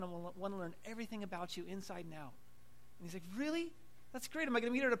want to learn everything about you inside and out. And he's like, really? That's great. Am I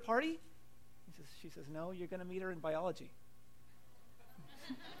going to meet her at a party? She says, no, you're going to meet her in biology.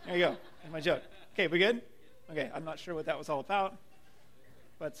 There you go. That's my joke. Okay, we good? Okay, I'm not sure what that was all about.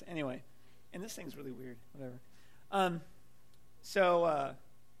 But anyway, and this thing's really weird. Whatever. So I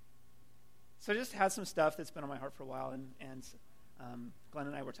just had some stuff that's been on my heart for a while, and Glenn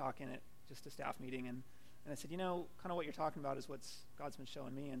and I were talking at just a staff meeting, and I said, kind of what you're talking about is what God's been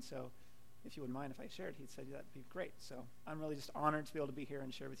showing me, and so if you wouldn't mind if I shared, he said that'd be great. So I'm really just honored to be able to be here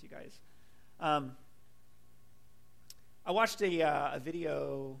and share with you guys. I watched a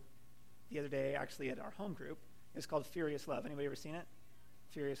video the other day, actually, at our home group. It's called Furious Love. Anybody ever seen it?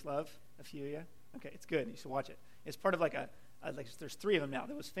 Furious Love? A few of you? Okay, it's good. You should watch it. It's part of like there's 3 of them now.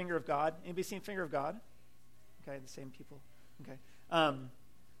 There was Finger of God. Anybody seen Finger of God? Okay, the same people. Okay.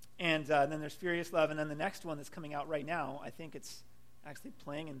 And then there's Furious Love, and then the next one that's coming out right now, I think it's actually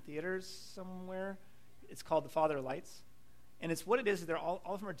playing in theaters somewhere. It's called The Father Lights. And it's what it is, all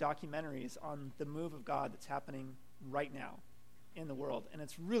of them are documentaries on the move of God that's happening right now in the world. And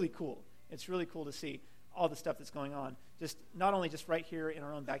it's really cool. It's really cool to see all the stuff that's going on. Just not only just right here in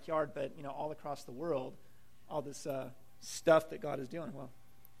our own backyard, but all across the world, all this stuff that God is doing.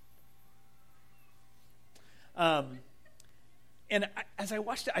 And as I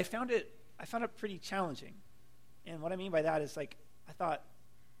watched it, I found it pretty challenging. And what I mean by that is, like, I thought,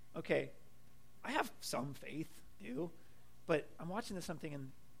 okay, I have some faith, but I'm watching this something,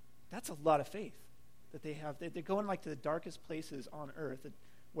 and that's a lot of faith that they have. They're going like to the darkest places on earth,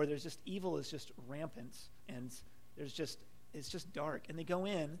 where there's just evil is just rampant, and it's just dark. And they go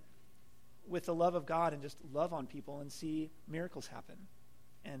in with the love of God and just love on people and see miracles happen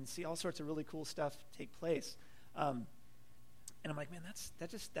and see all sorts of really cool stuff take place. And I'm like, man,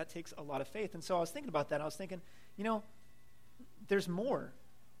 that takes a lot of faith. And so I was thinking about that. I was thinking, there's more.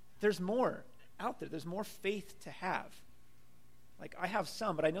 There's more out there. There's more faith to have. Like, I have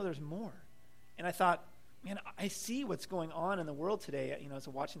some, but I know there's more. And I thought, man, I see what's going on in the world today, as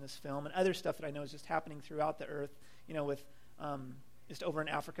I'm watching this film and other stuff that I know is just happening throughout the earth, with just over in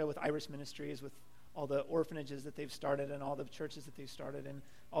Africa with Iris Ministries, with all the orphanages that they've started and all the churches that they've started and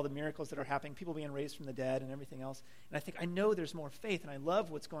all the miracles that are happening, people being raised from the dead and everything else. And I think I know there's more faith, and I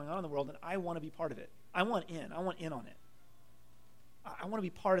love what's going on in the world, and I want to be part of it. I want in on it. I want to be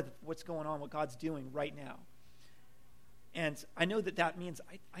part of what's going on, what God's doing right now. And I know that means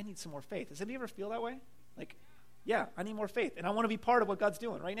I need some more faith. Does anybody ever feel that way? Like, yeah, I need more faith, and I want to be part of what God's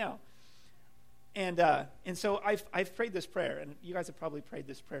doing right now. And so I've prayed this prayer, and you guys have probably prayed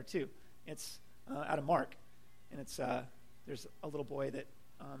this prayer too. It's out of Mark, and it's there's a little boy that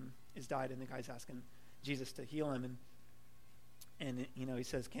is died, and the guy's asking Jesus to heal him, and he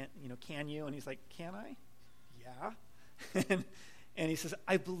says, can you? And he's like, can I? Yeah. and he says,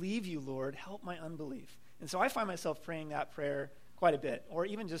 I believe you, Lord, help my unbelief. And so I find myself praying that prayer quite a bit, or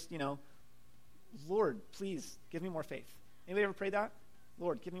even just, Lord, please give me more faith. Anybody ever prayed that?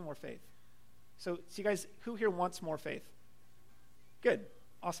 Lord, give me more faith. So you guys, who here wants more faith? Good.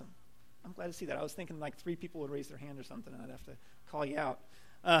 Awesome. I'm glad to see that. I was thinking like 3 people would raise their hand or something, and I'd have to call you out.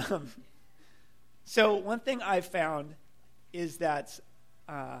 So one thing I've found is that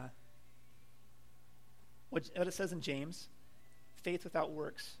what it says in James, faith without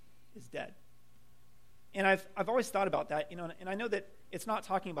works is dead. And I've always thought about that, and I know that it's not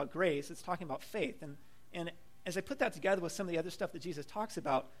talking about grace, it's talking about faith. And as I put that together with some of the other stuff that Jesus talks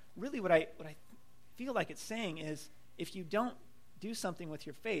about, really what I feel like it's saying is, if you don't do something with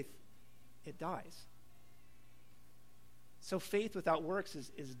your faith, it dies. So faith without works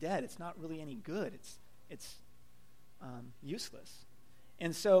is dead. It's not really any good. It's useless.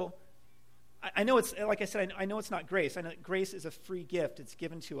 And so I know it's, like I said, I know it's not grace. I know grace is a free gift. It's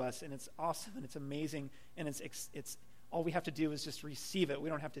given to us, and it's awesome, and it's amazing, and it's all we have to do is just receive it. We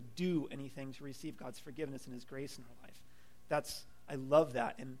don't have to do anything to receive God's forgiveness and his grace in our life. I love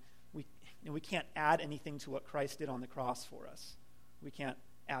that, and we can't add anything to what Christ did on the cross for us. We can't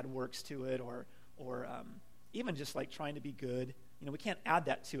add works to it, or even just like trying to be good. We can't add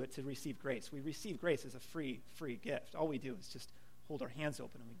that to it to receive grace. We receive grace as a free gift. All we do is just hold our hands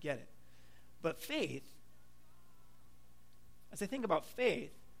open and we get it. But faith, as I think about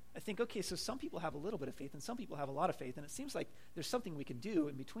faith, I think, okay, so some people have a little bit of faith and some people have a lot of faith, and it seems like there's something we can do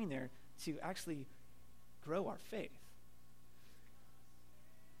in between there to actually grow our faith.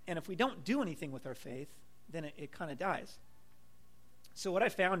 And if we don't do anything with our faith, then it kind of dies. So what I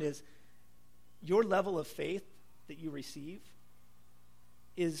found is your level of faith that you receive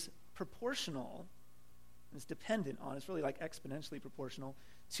is proportional, and it's dependent on, it's really like exponentially proportional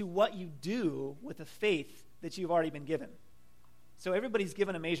to what you do with the faith that you've already been given. So everybody's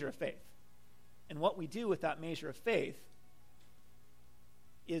given a measure of faith. And what we do with that measure of faith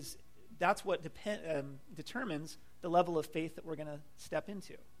that's what determines the level of faith that we're going to step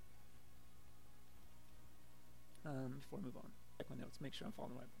into. Before I move on, check my notes, make sure I'm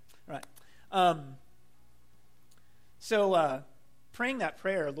following the right. All right. So praying that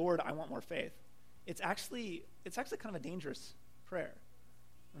prayer, Lord, I want more faith, it's actually kind of a dangerous prayer.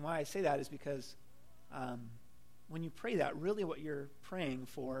 And why I say that is because when you pray that, really what you're praying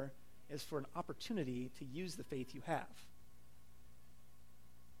for is for an opportunity to use the faith you have,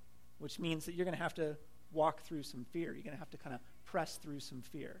 which means that you're going to have to walk through some fear. You're going to have to kind of press through some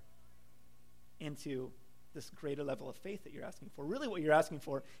fear into this greater level of faith that you're asking for. Really what you're asking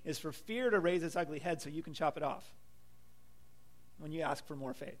for is for fear to raise its ugly head so you can chop it off when you ask for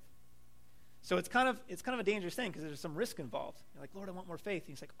more faith. So it's kind of a dangerous thing because there's some risk involved. You're like, Lord, I want more faith. And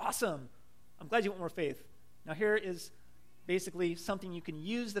he's like, awesome. I'm glad you want more faith. Now here is basically something you can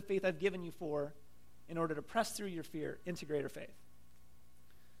use the faith I've given you for in order to press through your fear into greater faith.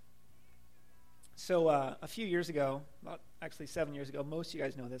 So a few years ago, actually 7 years ago, most of you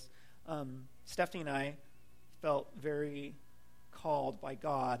guys know this, Stephanie and I felt very called by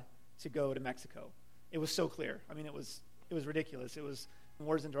God to go to Mexico. It was so clear. I mean, it was ridiculous. It was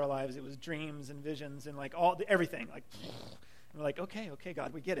words into our lives. It was dreams and visions and like everything. Like, and we're like, okay,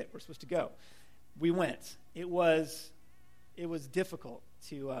 God, we get it. We're supposed to go. We went. It was difficult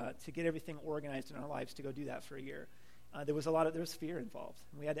to get everything organized in our lives to go do that for a year. There was fear involved.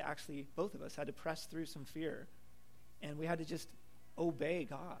 We had to both of us had to press through some fear, and we had to just obey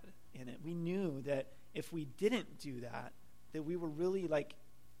God in it. We knew that if we didn't do that, that we were really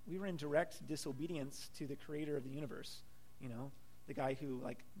we were in direct disobedience to the creator of the universe, the guy who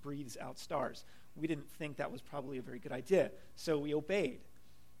breathes out stars. We didn't think that was probably a very good idea, so we obeyed.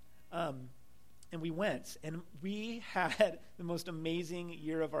 And we went, and we had the most amazing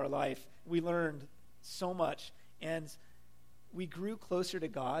year of our life. We learned so much, and we grew closer to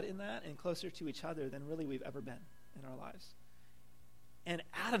God in that and closer to each other than really we've ever been in our lives. And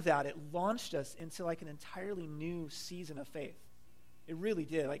out of that, it launched us into an entirely new season of faith. It really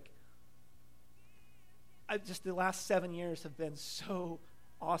did. Just the last 7 years have been so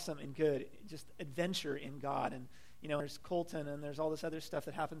awesome and good. Just adventure in God. And, there's Colton and there's all this other stuff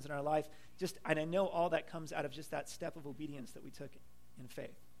that happens in our life. And I know all that comes out of just that step of obedience that we took in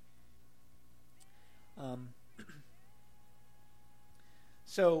faith.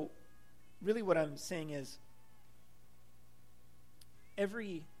 So really what I'm saying is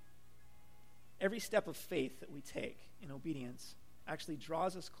every step of faith that we take in obedience actually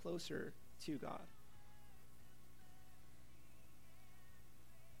draws us closer to God.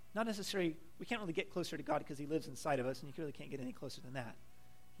 Not necessarily, we can't really get closer to God because he lives inside of us, and you really can't get any closer than that.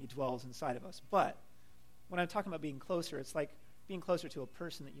 He dwells inside of us. But when I'm talking about being closer, it's like being closer to a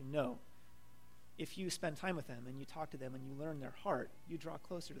person that you know. If you spend time with them and you talk to them and you learn their heart, you draw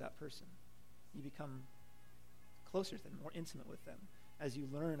closer to that person. You become closer to them, more intimate with them as you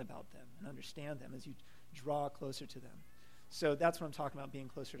learn about them and understand them, as you draw closer to them. So that's what I'm talking about, being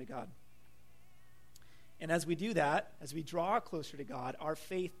closer to God. And as we do that, as we draw closer to God, our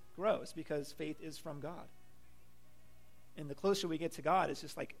faith grows because faith is from God. And the closer we get to God, it's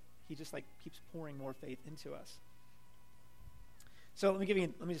just he just keeps pouring more faith into us. So let me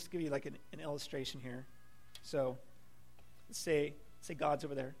just give you an illustration here. So let's say God's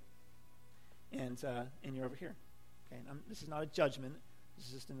over there, and you're over here. Okay, and this is not a judgment. This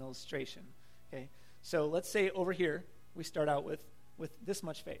is just an illustration. Okay, so let's say over here we start out with this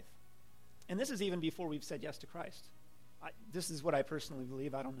much faith, and this is even before we've said yes to Christ. This is what I personally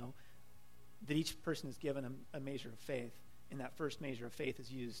believe. I don't know that each person is given a measure of faith, and that first measure of faith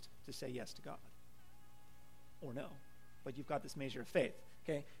is used to say yes to God, or no. But you've got this measure of faith,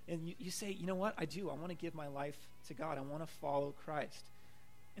 okay? And you say, you know what? I want to give my life to God. I want to follow Christ.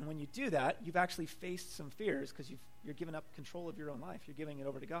 And when you do that, you've actually faced some fears because you're giving up control of your own life. You're giving it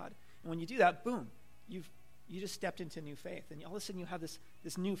over to God. And when you do that, boom, you just stepped into new faith. And all of a sudden you have this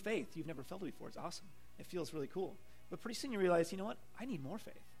new faith you've never felt before. It's awesome. It feels really cool. But pretty soon you realize, you know what? I need more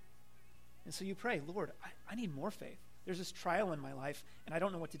faith. And so you pray, Lord, I need more faith. There's this trial in my life, and I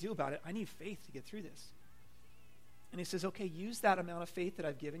don't know what to do about it. I need faith to get through this. And he says, okay, use that amount of faith that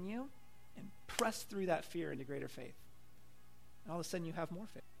I've given you and press through that fear into greater faith. And all of a sudden you have more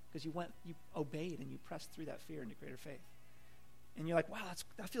faith because you obeyed and you pressed through that fear into greater faith. And you're like, wow,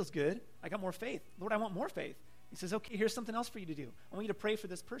 that feels good. I got more faith. Lord, I want more faith. He says, okay, here's something else for you to do. I want you to pray for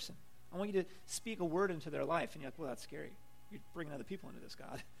this person. I want you to speak a word into their life. And you're like, well, that's scary. You're bringing other people into this,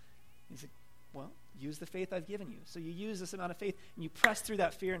 God. He's like, Well, use the faith I've given you. So you use this amount of faith, and you press through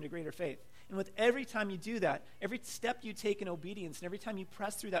that fear into greater faith. And with every time you do that, every step you take in obedience, and every time you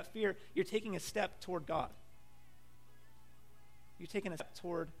press through that fear, you're taking a step toward God. You're taking a step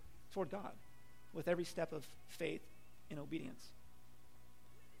toward God with every step of faith in obedience.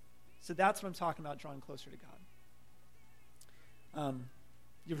 So that's what I'm talking about, drawing closer to God.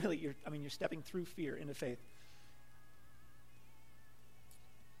 You're stepping through fear into faith.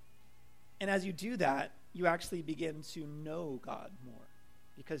 And as you do that, you actually begin to know God more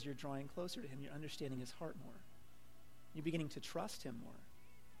because you're drawing closer to him. You're understanding his heart more. You're beginning to trust him more.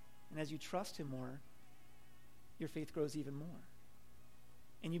 And as you trust him more, your faith grows even more.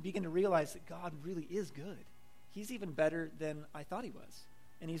 And you begin to realize that God really is good. He's even better than I thought he was.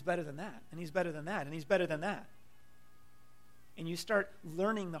 And he's better than that. And he's better than that. And he's better than that. And you start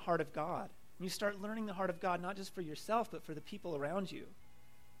learning the heart of God. And you start learning the heart of God not just for yourself, but for the people around you.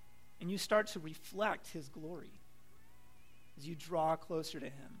 And you start to reflect his glory as you draw closer to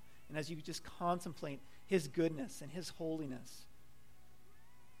him and as you just contemplate his goodness and his holiness.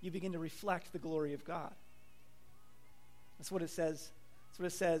 You begin to reflect the glory of God. That's what it says. That's what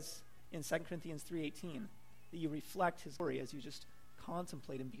it says in 2 Corinthians 3:18, that you reflect his glory as you just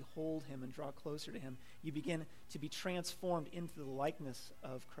contemplate and behold him and draw closer to him. You begin to be transformed into the likeness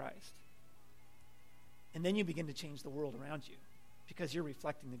of Christ. And then you begin to change the world around you, because you're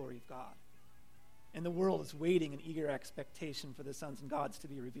reflecting the glory of God. And the world is waiting in eager expectation for the sons and daughters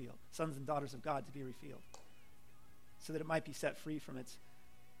of God to be revealed, so that it might be set free from its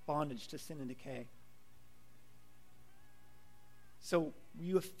bondage to sin and decay. So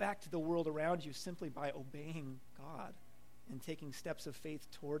you affect the world around you simply by obeying God and taking steps of faith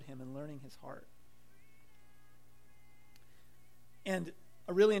toward him and learning his heart. And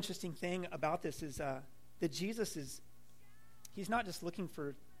a really interesting thing about this is that Jesus he's not just looking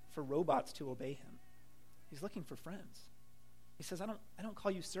for robots to obey him. He's looking for friends. He says, I don't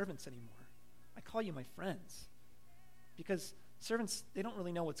call you servants anymore. I call you my friends. Because servants, they don't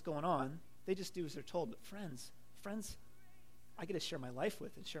really know what's going on. They just do as they're told. But friends, I get to share my life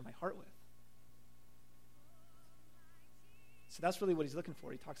with and share my heart with. So that's really what he's looking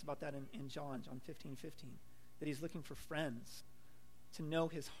for. He talks about that in John 15:15, that he's looking for friends to know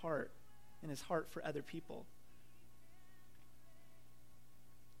his heart and his heart for other people.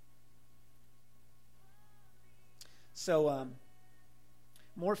 So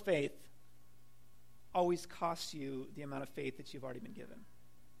more faith always costs you the amount of faith that you've already been given.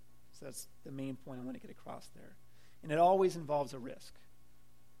 So that's the main point I want to get across there. And it always involves a risk.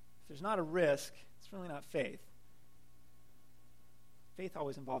 If there's not a risk, it's really not faith. Faith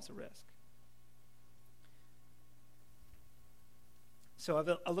always involves a risk. So I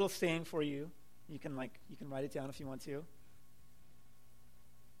have a little saying for you. You can write it down if you want to.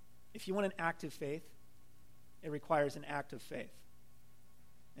 If you want an active faith, it requires an act of faith.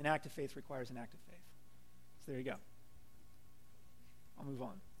 An act of faith requires an act of faith. So there you go. I'll move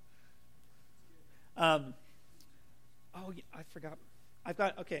on. I forgot. I've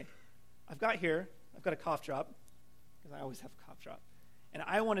got a cough drop, because I always have a cough drop. And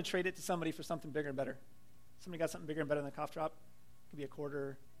I want to trade it to somebody for something bigger and better. Somebody got something bigger and better than a cough drop? It could be a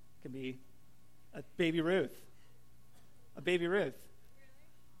quarter. It could be a Baby Ruth. A Baby Ruth.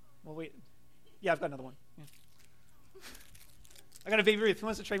 Well, wait. Yeah, I've got another one. Yeah. I got a Baby Ruth. Who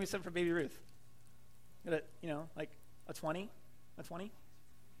wants to trade me something for Baby Ruth? Got like a 20? A 20?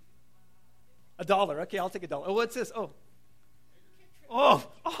 $1. Okay, I'll take $1. Oh, what's this? Oh,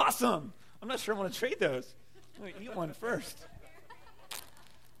 awesome. I'm not sure I want to trade those. I'm going to eat one first.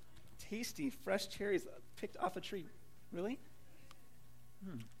 Tasty, fresh cherries picked off a tree. Really?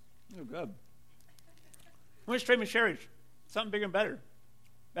 They're good. Who wants to trade me cherries? Something bigger and better.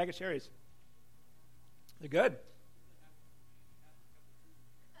 Bag of cherries. They're good.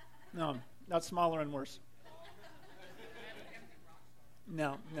 No, not smaller and worse.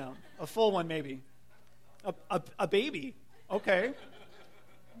 No. A full one, maybe. A baby. Okay.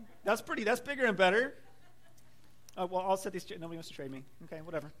 That's bigger and better. Well, I'll set these. Nobody wants to trade me. Okay,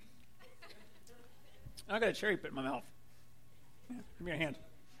 whatever. I got a cherry pit in my mouth. Yeah, give me your hand.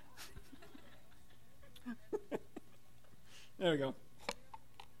 There we go.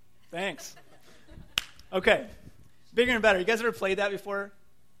 Thanks. Okay. Bigger and better. You guys ever played that before?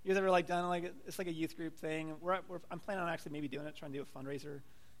 You guys ever done it's like a youth group thing? I'm planning on actually maybe doing it, trying to do a fundraiser.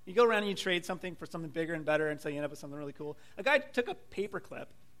 You go around and you trade something for something bigger and better until you end up with something really cool. A guy took a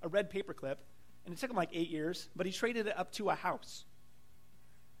red paper clip, and it took him 8 years, but he traded it up to a house.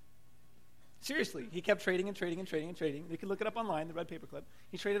 Seriously, he kept trading and trading and trading and trading. You can look it up online, the red paper clip.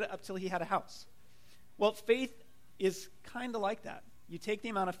 He traded it up till he had a house. Well, faith is kind of like that. You take the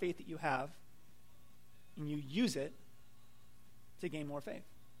amount of faith that you have, and you use it to gain more faith,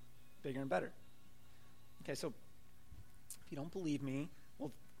 bigger and better. Okay, so if you don't believe me,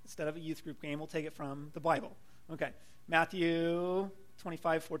 well, instead of a youth group game, we'll take it from the Bible. Okay, Matthew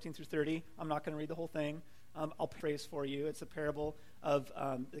 25, 14 through 30. I'm not going to read the whole thing. I'll praise for you. It's a parable of,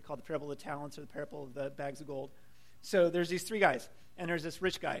 they call it the parable of the talents or the parable of the bags of gold. So there's these three guys, and there's this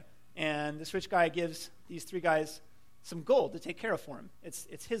rich guy. And this rich guy gives these three guys some gold to take care of for him.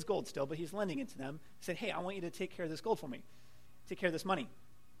 It's his gold still, but he's lending it to them. He said, hey, I want you to take care of this gold for me. Take care of this money.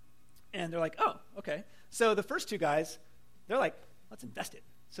 And they're like, oh, okay. So the first two guys, they're like, let's invest it.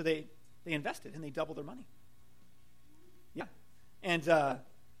 So they invested, and they doubled their money. Yeah. And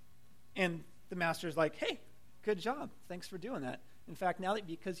the master's like, hey, good job. Thanks for doing that. In fact, now that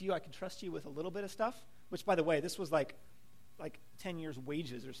because I can trust you with a little bit of stuff, which, by the way, this was like 10 years'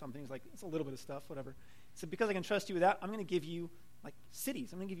 wages or something. He's like, it's a little bit of stuff, whatever. So because I can trust you with that, I'm going to give you, like,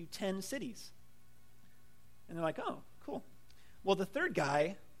 cities. I'm going to give you 10 cities. And they're like, oh, cool. Well, the third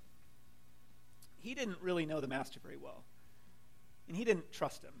guy, he didn't really know the master very well. And he didn't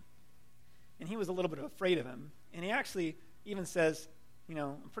trust him. And he was a little bit afraid of him. And he actually even says,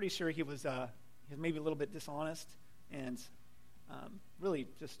 I'm pretty sure he was maybe a little bit dishonest and really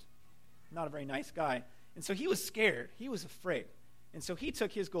just not a very nice guy. And so he was scared. He was afraid. And so he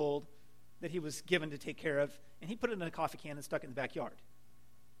took his gold that he was given to take care of, and he put it in a coffee can and stuck it in the backyard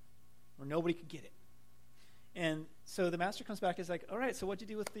where nobody could get it. And so the master comes back and is like, all right, so what'd you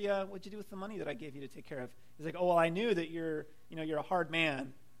do with the money that I gave you to take care of? He's like, oh, well, I knew that you're a hard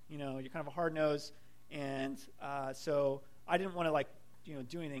man. You're kind of a hard nose. And so I didn't want to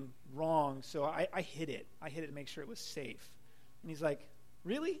do anything wrong. So I hid it. I hid it to make sure it was safe. And he's like,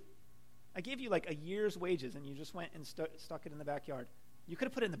 really? I gave you like a year's wages, and you just went and stuck it in the backyard. You could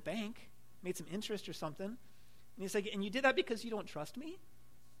have put it in the bank, made some interest or something. And he's like, and you did that because you don't trust me?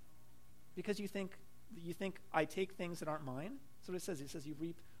 Because you think I take things that aren't mine? That's what it says. It says you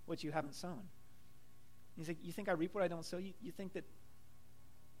reap what you haven't sown. And he's like, you think I reap what I don't sow? You think that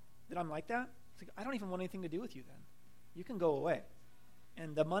I'm like that? It's like, I don't even want anything to do with you then. You can go away.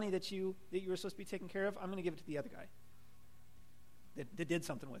 And the money that you were supposed to be taking care of, I'm going to give it to the other guy that did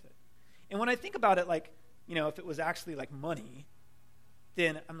something with it. And when I think about it, if it was actually like money,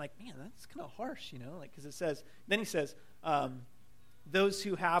 then I'm like, man, that's kind of harsh, because it says, then he says, those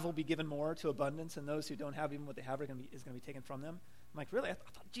who have will be given more to abundance, and those who don't have even what they have is going to be taken from them. I'm like, really? I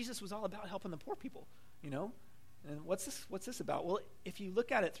thought Jesus was all about helping the poor people, And what's this about? Well, if you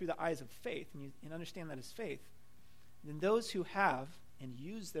look at it through the eyes of faith and understand that as faith, then those who have and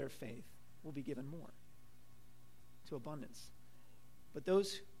use their faith will be given more to abundance. But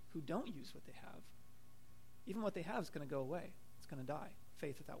those who don't use what they have, even what they have is going to go away. It's going to die.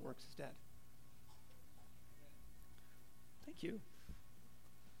 Faith without works is dead. Thank you.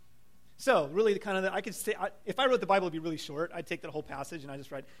 So, really, I could say, if I wrote the Bible, it'd be really short. I'd take that whole passage and I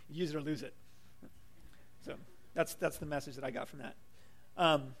just write, use it or lose it. So, that's the message that I got from that.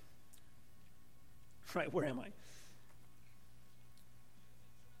 Right, where am I?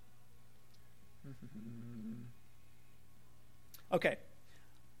 Okay.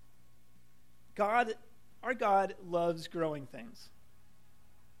 Our God loves growing things.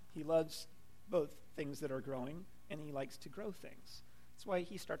 He loves both things that are growing, and he likes to grow things. That's why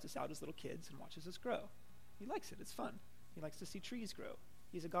he starts us out as little kids and watches us grow. He likes it. It's fun. He likes to see trees grow.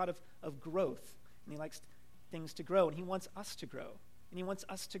 He's a God of growth, and he likes things to grow, and he wants us to grow. And he wants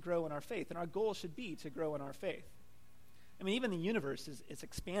us to grow in our faith, and our goal should be to grow in our faith. I mean, even the universe is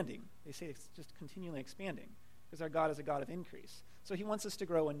expanding. They say it's just continually expanding because our God is a God of increase. So he wants us to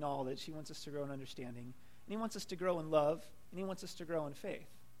grow in knowledge. He wants us to grow in understanding. And he wants us to grow in love. And he wants us to grow in faith.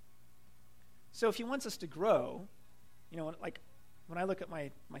 So if he wants us to grow, when I look at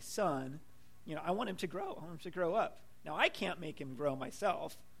my son, I want him to grow. I want him to grow up. Now, I can't make him grow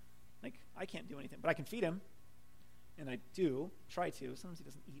myself. I can't do anything. But I can feed him. And I do try to. Sometimes he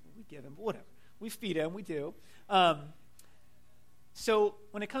doesn't eat what we give him. But whatever. We feed him. We do. So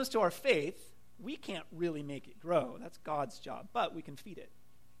when it comes to our faith, we can't really make it grow. That's God's job. But we can feed it.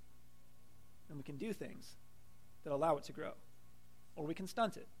 And we can do things that allow it to grow. Or we can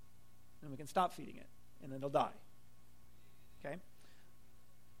stunt it. And we can stop feeding it. And it'll die. Okay?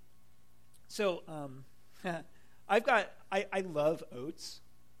 So I love oats.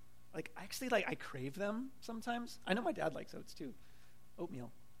 I crave them sometimes. I know my dad likes oats too.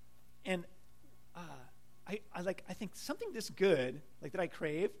 Oatmeal. And I think something this good, that I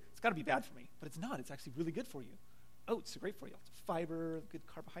crave, it's got to be bad for me. But it's not. It's actually really good for you. Oats are great for you. Lots of fiber, good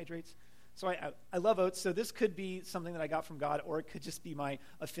carbohydrates. So I love oats. So this could be something that I got from God, or it could just be my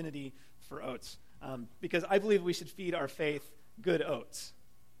affinity for oats. Because I believe we should feed our faith good oats.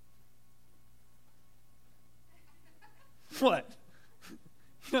 What?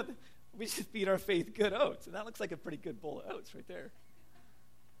 We should feed our faith good oats. And that looks like a pretty good bowl of oats right there.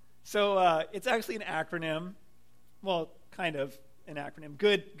 So it's actually an acronym. Well, kind of an acronym.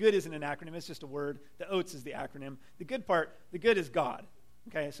 Good isn't an acronym. It's just a word. The oats is the acronym. The good is God.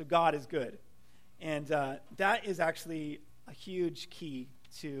 Okay, so God is good. And that is actually a huge key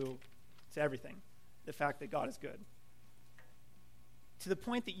to everything, the fact that God is good. To the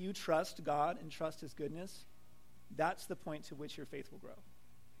point that you trust God and trust his goodness, that's the point to which your faith will grow.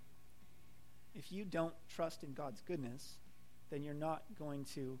 If you don't trust in God's goodness, then you're not going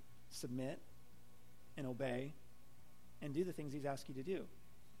to submit and obey and do the things he's asked you to do.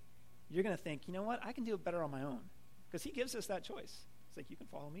 You're going to think, you know what, I can do it better on my own. Because he gives us that choice. It's like, you can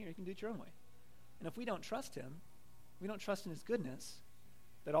follow me or you can do it your own way. And if we don't trust him, we don't trust in his goodness,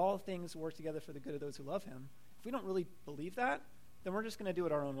 that all things work together for the good of those who love him, if we don't really believe that, then we're just going to do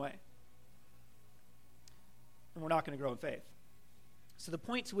it our own way. And we're not going to grow in faith. So the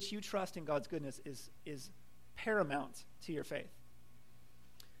point to which you trust in God's goodness is paramount to your faith.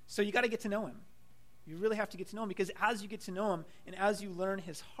 So you got to get to know him. You really have to get to know him, because as you get to know him and as you learn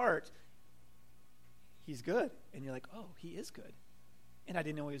his heart, he's good. And you're like, oh, he is good. And I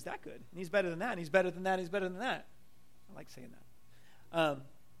didn't know he was that good. And he's better than that, and he's better than that, and he's better than that. I like saying that.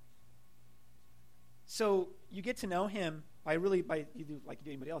 So you get to know him by you do like you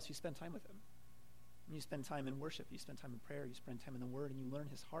do anybody else, you spend time with him. And you spend time in worship, you spend time in prayer, you spend time in the word, and you learn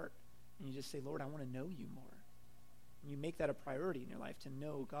his heart. And you just say, Lord, I want to know you more. And you make that a priority in your life, to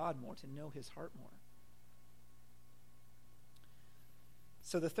know God more, to know his heart more.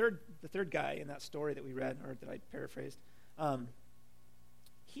 So the third guy in that story that we read, or that I paraphrased,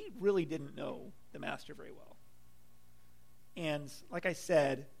 he really didn't know the master very well. And like I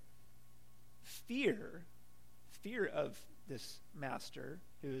said, fear of this master,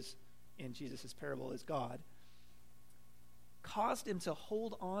 who's in Jesus' parable is God, caused him to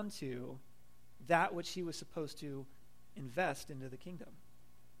hold on to that which he was supposed to invest into the kingdom.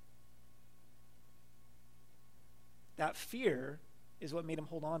 That fear is what made him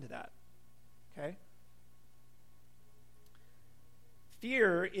hold on to that. Okay?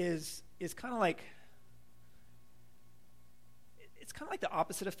 Fear is kind of like, it's kind of like the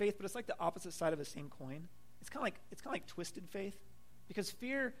opposite of faith, but it's like the opposite side of the same coin. It's kind of like twisted faith, because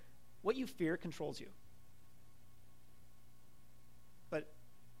fear, what you fear controls you. But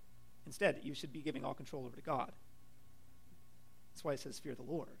instead, you should be giving all control over to God. That's why it says fear the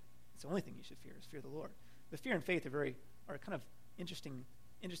Lord. It's the only thing you should fear, is fear the Lord. But fear and faith are kind of interesting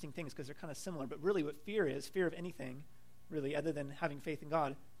things, because they're kind of similar. But really what fear is, fear of anything, really, other than having faith in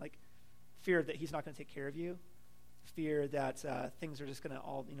God, like fear that he's not going to take care of you, fear that things are just going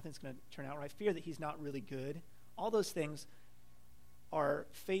to nothing's going to turn out right, fear that he's not really good. All those things are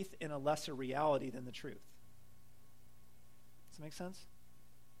faith in a lesser reality than the truth. Does that make sense?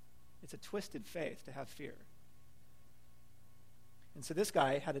 It's a twisted faith to have fear. And so this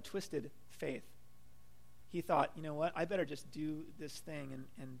guy had a twisted faith. He thought, you know what, I better just do this thing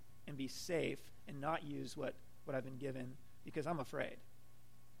and be safe and not use what I've been given, because I'm afraid.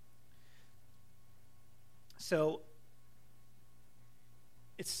 So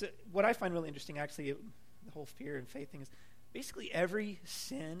it's what I find really interesting, actually, the whole fear and faith thing, is basically every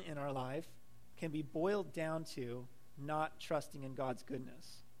sin in our life can be boiled down to not trusting in God's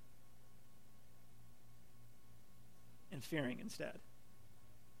goodness and fearing instead.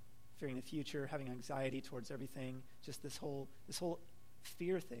 Fearing the future, having anxiety towards everything, just this whole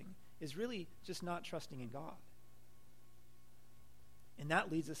fear thing is really just not trusting in God. And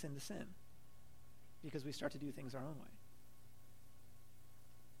that leads us into sin, because we start to do things our own way.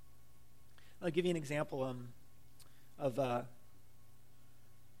 I'll give you an example of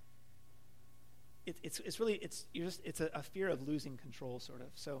it's a fear of losing control, sort of.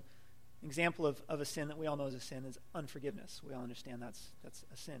 So, an example of a sin that we all know is a sin is unforgiveness. We all understand that's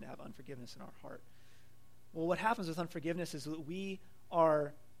a sin, to have unforgiveness in our heart. Well, what happens with unforgiveness is that we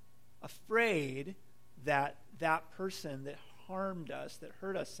are afraid that that person that harmed us, that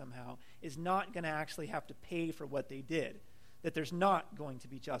hurt us somehow, is not going to actually have to pay for what they did. That there's not going to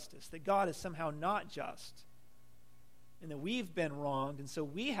be justice. That God is somehow not just. And that we've been wronged, and so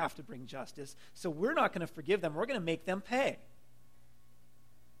we have to bring justice. So we're not going to forgive them. We're going to make them pay.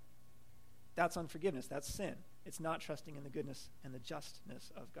 That's unforgiveness. That's sin. It's not trusting in the goodness and the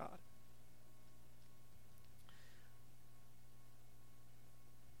justness of God.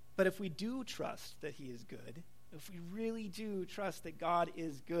 But if we do trust that he is good, if we really do trust that God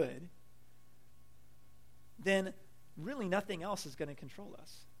is good, then really nothing else is going to control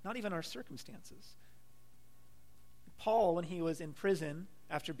us, not even our circumstances. Paul, when he was in prison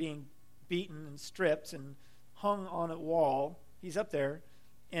after being beaten and stripped and hung on a wall. He's up there,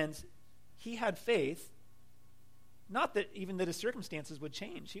 and he had faith, not that even that his circumstances would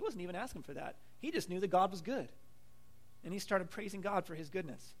change. He wasn't even asking for that. He just knew that God was good. And he started praising God for his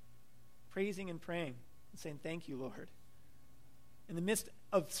goodness, praising and praying and saying, thank you, Lord. In the midst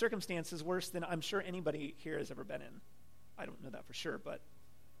of circumstances worse than I'm sure anybody here has ever been in. I don't know that for sure, but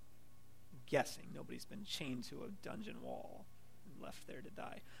I'm guessing nobody's been chained to a dungeon wall and left there to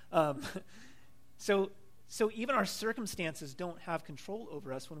die. So even our circumstances don't have control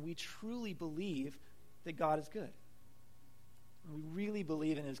over us when we truly believe that God is good. We really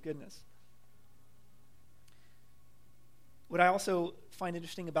believe in his goodness. What I also find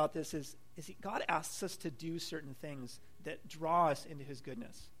interesting about this is God asks us to do certain things that draw us into his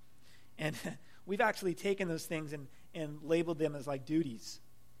goodness. And we've actually taken those things and labeled them as like duties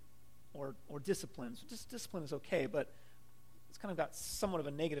or disciplines. Just discipline is okay, but it's kind of got somewhat of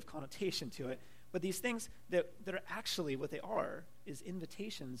a negative connotation to it. But these things that are actually what they are is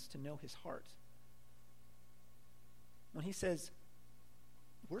invitations to know his heart. When he says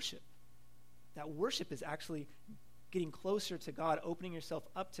worship, that worship is actually getting closer to God, opening yourself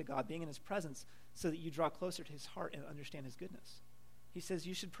up to God, being in his presence so that you draw closer to his heart and understand his goodness. He says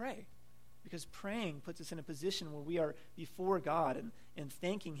you should pray because praying puts us in a position where we are before God and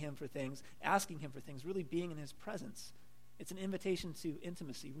thanking him for things, asking him for things, really being in his presence. It's an invitation to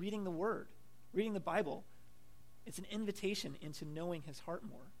intimacy. Reading the word, reading the Bible, it's an invitation into knowing his heart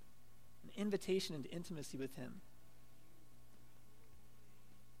more, an invitation into intimacy with him.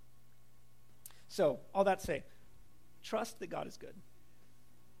 So, all that to say, trust that God is good.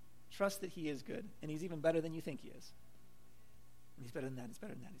 Trust that he is good, and he's even better than you think he is. And he's better than that, he's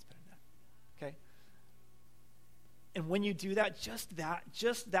better than that, he's better than that. Okay? And when you do that, just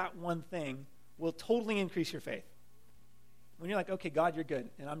that one thing will totally increase your faith. When you're like, okay, God, you're good,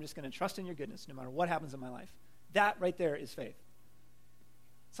 and I'm just going to trust in your goodness no matter what happens in my life. That right there is faith.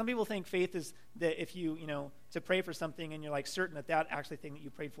 Some people think faith is that if you to pray for something and you're like certain that actually thing that you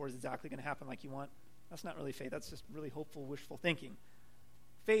prayed for is exactly going to happen like you want. That's not really faith. That's just really hopeful, wishful thinking.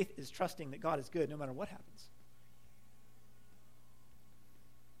 Faith is trusting that God is good no matter what happens.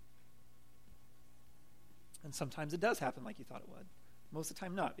 And sometimes it does happen like you thought it would. Most of the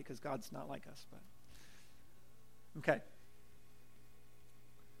time not, because God's not like us. But okay.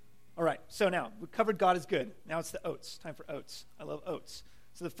 All right, so now we covered God is good. Now it's the oats. Time for oats. I love oats.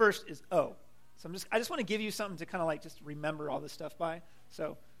 So the first is O. So I just want to give you something to kind of like just remember all this stuff by.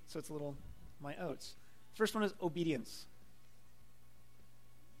 So it's a little my oats. First one is obedience.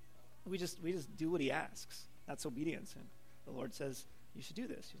 We just do what he asks. That's obedience. And the Lord says, you should do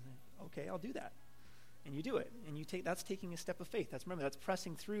this. You say, okay, I'll do that. And you do it. And that's taking a step of faith. That's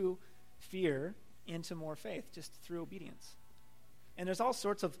pressing through fear into more faith, just through obedience. And there's all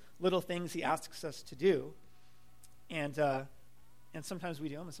sorts of little things he asks us to do. And sometimes we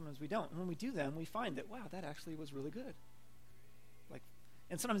do them and sometimes we don't. And when we do them, we find that, wow, that actually was really good.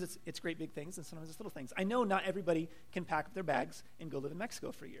 And sometimes it's great big things, and sometimes it's little things. I know not everybody can pack up their bags and go live in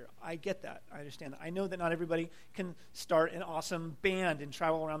Mexico for a year. I get that. I understand that. I know that not everybody can start an awesome band and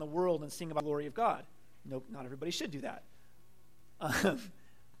travel around the world and sing about the glory of God. Nope, not everybody should do that.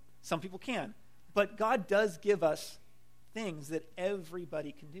 Some people can. But God does give us things that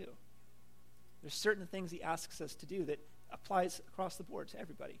everybody can do. There's certain things he asks us to do that applies across the board to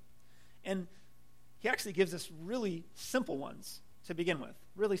everybody. And he actually gives us really simple ones to begin with.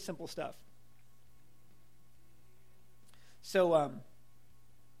 Really simple stuff. So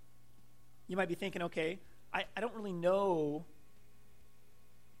you might be thinking, okay, I don't really know,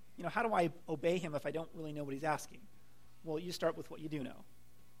 how do I obey him if I don't really know what he's asking? Well, you start with what you do know,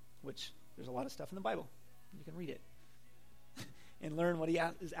 which there's a lot of stuff in the Bible. You can read it and learn what he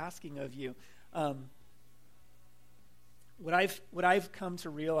is asking of you. What I've come to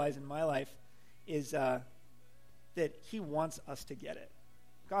realize in my life is that he wants us to get it.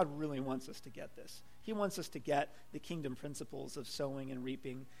 God really wants us to get this. He wants us to get the kingdom principles of sowing and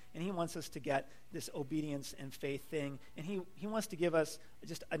reaping, and he wants us to get this obedience and faith thing, and he wants to give us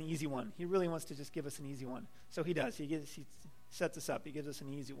just an easy one. He really wants to just give us an easy one. So he does. He sets us up. He gives us an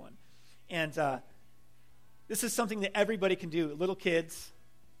easy one. And this is something that everybody can do. Little kids,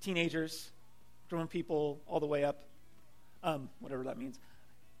 teenagers, grown people, all the way up, whatever that means.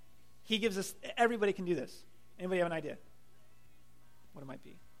 He gives us, everybody can do this. Anybody have an idea? What it might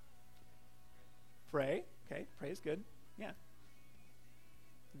be? Pray. Okay, pray is good. Yeah.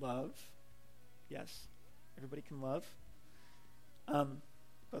 Love. Yes. Everybody can love. Both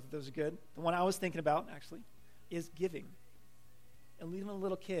of those are good. The one I was thinking about, actually, is giving. And even a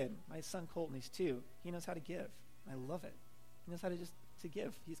little kid, my son Colton, he's 2. He knows how to give. I love it. He knows how to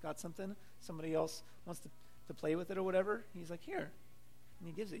give. He's got something. Somebody else wants to to play with it or whatever, he's like, here. And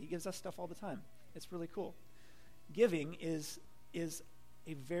he gives it. He gives us stuff all the time. It's really cool. Giving is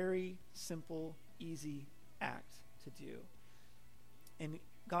a very simple, easy act to do. And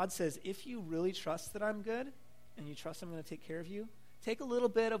God says, if you really trust that I'm good, and you trust I'm going to take care of you, take a little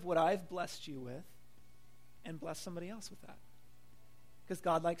bit of what I've blessed you with and bless somebody else with that. Because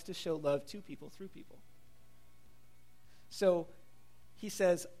God likes to show love to people through people. So he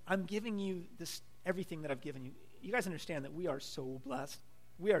says, I'm giving you this everything that I've given you. You guys understand that we are so blessed.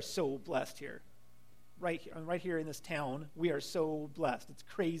 We are so blessed here. Right here in this town, we are so blessed. It's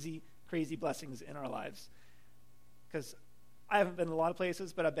crazy, crazy blessings in our lives. Because I haven't been in a lot of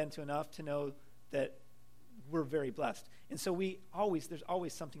places, but I've been to enough to know that we're very blessed. And so there's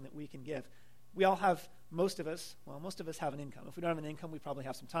always something that we can give. We all have, most of us have an income. If we don't have an income, we probably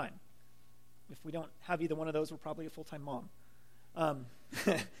have some time. If we don't have either one of those, we're probably a full-time mom.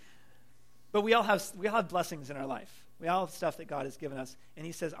 But we all have blessings in our life. We all have stuff that God has given us. And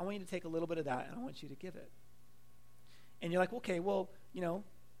he says, I want you to take a little bit of that, and I want you to give it. And you're like, okay, well,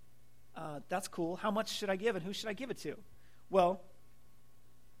 that's cool. How much should I give, and who should I give it to? Well,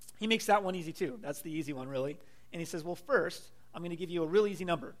 he makes that one easy too. That's the easy one, really. And he says, well, first, I'm going to give you a real easy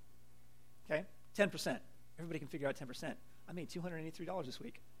number. Okay? 10%. Everybody can figure out 10%. I made $283 this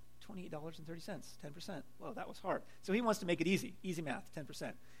week. $28.30, 10%. Well, that was hard. So he wants to make it easy. Easy math,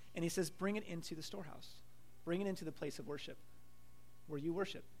 10%. And he says, bring it into the storehouse. Bring it into the place of worship, where you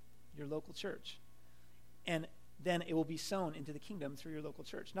worship, your local church. And then it will be sown into the kingdom through your local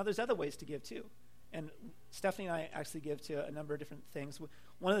church. Now, there's other ways to give too. And Stephanie and I actually give to a number of different things.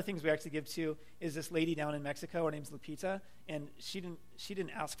 One of the things we actually give to is this lady down in Mexico. Her name's Lupita, and she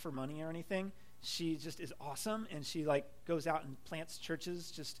didn't ask for money or anything. She just is awesome, and she goes out and plants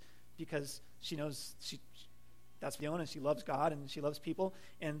churches just because she knows that's what she's doing, and she loves God and she loves people.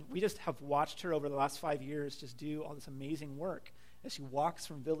 And we just have watched her over the last 5 years just do all this amazing work as she walks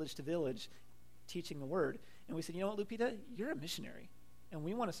from village to village teaching the word. And we said, you know what, Lupita, you're a missionary. And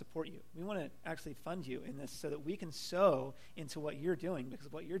we want to support you. We want to actually fund you in this so that we can sow into what you're doing,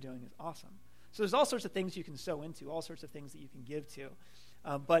 because what you're doing is awesome. So there's all sorts of things you can sow into, all sorts of things that you can give to.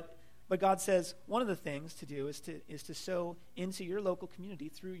 But God says one of the things to do is to sow into your local community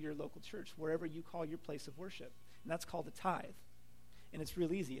through your local church, wherever you call your place of worship. And that's called a tithe. And it's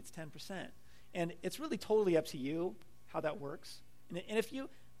real easy. It's 10%. And it's really totally up to you how that works. And if you,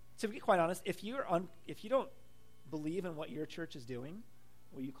 to be quite honest, if you don't believe in what your church is doing,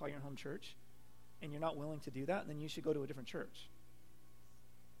 what you call your home church, and you're not willing to do that, then you should go to a different church.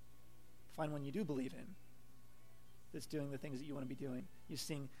 Find one you do believe in that's doing the things that you want to be doing. You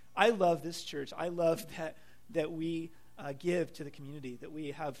sing, I love this church. I love that we give to the community, that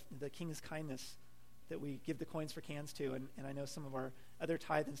we have the King's kindness, that we give the coins for cans to, and I know some of our other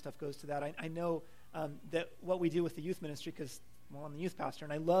tithe and stuff goes to that. I know that what we do with the youth ministry, because, well, I'm the youth pastor,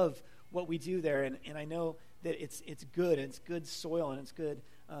 and I love what we do there, and I know that it's good, and it's good soil, and it's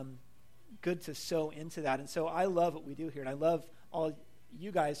good to sow into that. And so I love what we do here, and I love all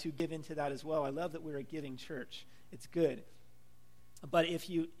you guys who give into that as well. I love that we're a giving church. It's good. But if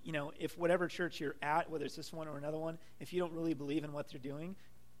if whatever church you're at, whether it's this one or another one, if you don't really believe in what they're doing,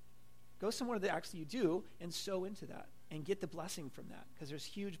 go somewhere that actually you do and sow into that and get the blessing from that, because there's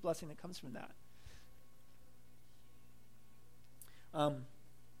huge blessing that comes from that.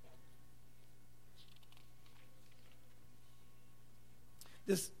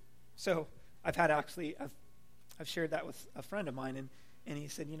 So I've shared that with a friend of mine, and he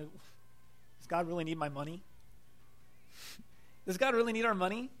said, does God really need my money? Does God really need our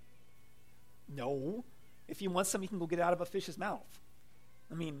money? No. If he wants some, he can go get it out of a fish's mouth.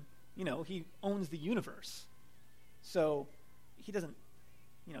 I mean, he owns the universe. So he doesn't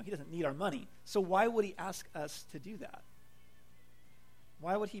need our money. So why would he ask us to do that?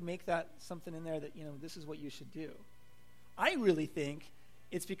 Why would he make that something in there that, this is what you should do? I really think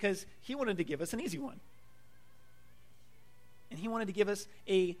it's because he wanted to give us an easy one. And he wanted to give us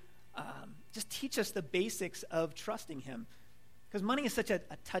just teach us the basics of trusting him. Because money is such a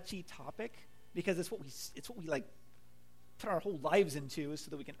touchy topic, because it's what we put our whole lives into, is so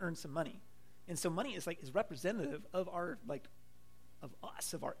that we can earn some money. And so money is representative of our of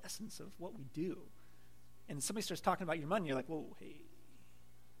us, of our essence, of what we do. And somebody starts talking about your money, you're like, whoa, hey,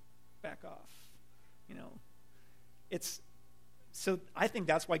 back off. So I think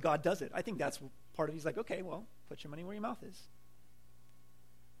that's why God does it. I think that's part of it. He's like, okay, well, put your money where your mouth is.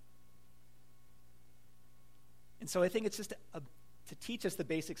 And so I think it's just to teach us the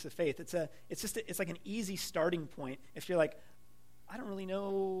basics of faith. It's like an easy starting point. If you're like, I don't really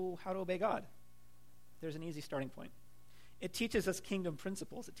know how to obey God, there's an easy starting point. It teaches us kingdom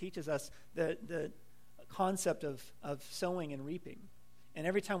principles. It teaches us the concept of sowing and reaping. And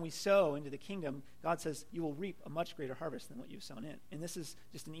every time we sow into the kingdom, God says, you will reap a much greater harvest than what you've sown in. And this is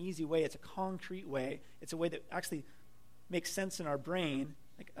just an easy way. It's a concrete way. It's a way that actually makes sense in our brain.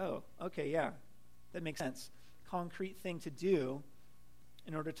 Like, oh, okay, yeah, that makes sense. Concrete thing to do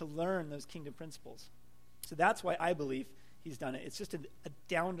in order to learn those kingdom principles. So that's why I believe he's done it. It's just a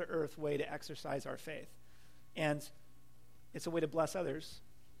down-to-earth way to exercise our faith. And it's a way to bless others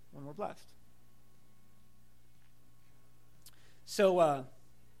when we're blessed. So,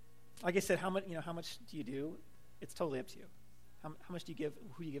 like I said, how much do you do? It's totally up to you. How much do you give?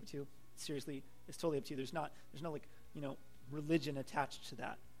 Who you give it to? Seriously, it's totally up to you. There's no like, religion attached to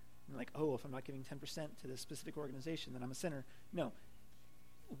that. And like, oh, if I'm not giving 10% to this specific organization, then I'm a sinner. No.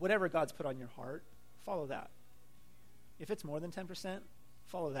 Whatever God's put on your heart, follow that. If it's more than 10%,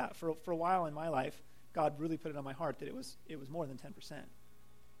 follow that. For a while in my life, God really put it on my heart that it was more than 10%.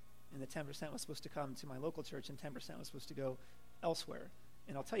 And the 10% was supposed to come to my local church, and 10% was supposed to go elsewhere.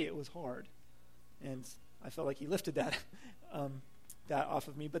 And I'll tell you, it was hard. And I felt like he lifted that that off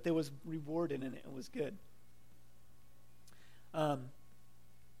of me, but there was reward in it. It was good.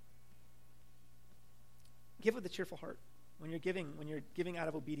 Give with a cheerful heart. When you're giving out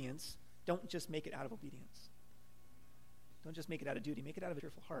of obedience, don't just make it out of obedience. Don't just make it out of duty. Make it out of a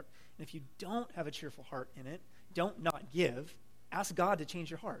cheerful heart. And if you don't have a cheerful heart in it, don't not give. Ask God to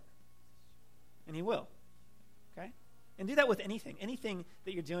change your heart. And he will. Okay? And do that with anything. Anything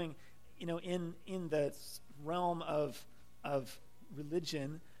that you're doing, in the realm of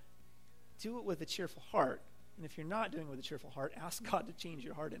religion, do it with a cheerful heart. And if you're not doing it with a cheerful heart, ask God to change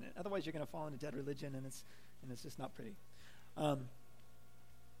your heart in it. Otherwise, you're going to fall into dead religion, and it's just not pretty.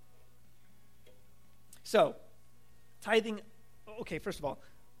 So, tithing. Okay, first of all,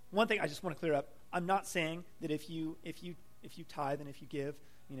 one thing I just want to clear up. I'm not saying that if you tithe and if you give,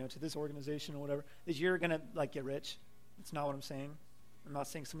 to this organization or whatever, that you're going to get rich. That's not what I'm saying. I'm not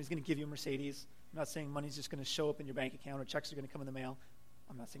saying somebody's going to give you a Mercedes. I'm not saying money's just going to show up in your bank account or checks are going to come in the mail.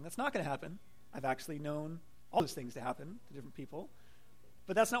 I'm not saying that's not going to happen. I've actually known all those things to happen to different people.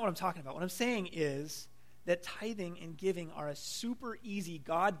 But that's not what I'm talking about. What I'm saying is that tithing and giving are a super easy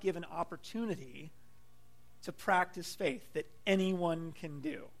God-given opportunity to practice faith that anyone can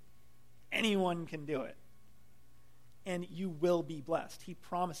do. Anyone can do it. And you will be blessed. He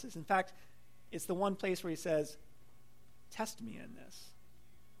promises. In fact, it's the one place where he says, test me in this.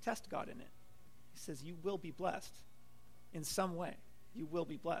 Test God in it. He says, you will be blessed in some way. You will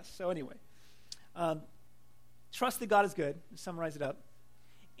be blessed. So anyway, trust that God is good, to summarize it up,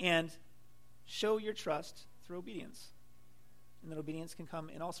 and show your trust through obedience. And that obedience can come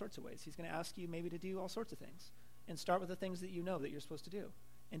in all sorts of ways. He's going to ask you maybe to do all sorts of things. And start with the things that you know that you're supposed to do.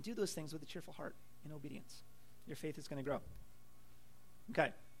 And do those things with a cheerful heart in obedience. Your faith is going to grow.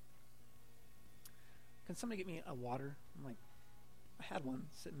 Okay. Can somebody get me a water? I had one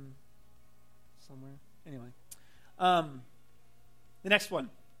sitting somewhere. Anyway. The next one.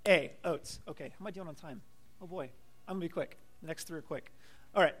 A, oats. Okay, how am I doing on time? Oh boy, I'm going to be quick. The next three are quick.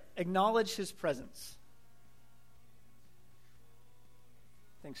 All right, acknowledge his presence.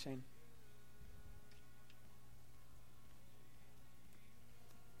 Thanks, Shane.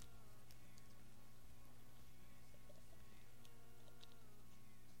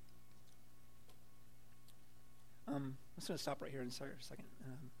 I'm just going to stop right here and start a second.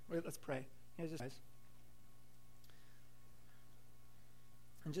 Let's pray. Guys.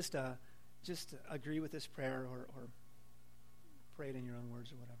 And just agree with this prayer or pray it in your own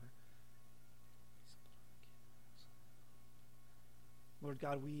words or whatever. Lord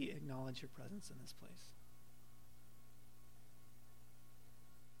God, we acknowledge your presence in this place.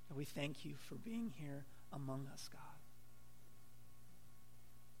 And we thank you for being here among us, God.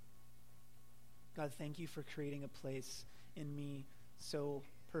 God, thank you for creating a place in me so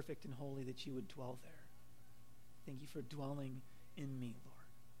perfect and holy that you would dwell there. Thank you for dwelling in me, Lord.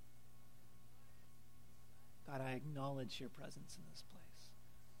 God, I acknowledge your presence in this place.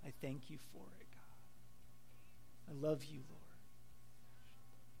 I thank you for it, God. I love you, Lord.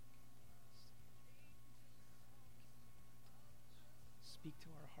 Speak to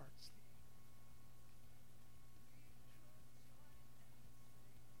our hearts.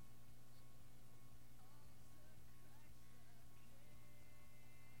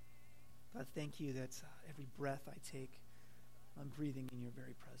 God, thank you that every breath I take, I'm breathing in your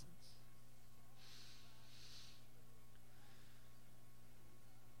very presence.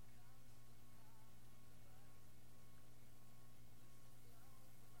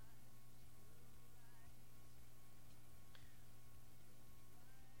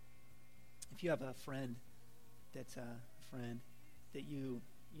 If you have a friend that you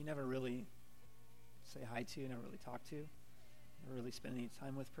never really say hi to, never really talk to, never really spend any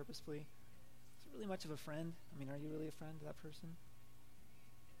time with purposefully. Is it really much of a friend? I mean, are you really a friend to that person?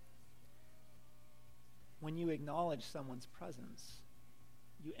 When you acknowledge someone's presence,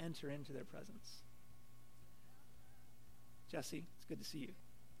 you enter into their presence. Jesse, it's good to see you.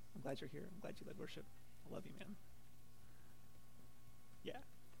 I'm glad you're here. I'm glad you led worship. I love you, man. Yeah,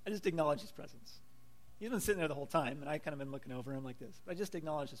 I just acknowledge his presence. He's been sitting there the whole time, and I kind of been looking over him like this. But I just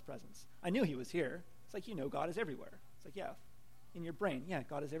acknowledge his presence. I knew he was here. It's like, God is everywhere. It's like, yeah, in your brain, yeah,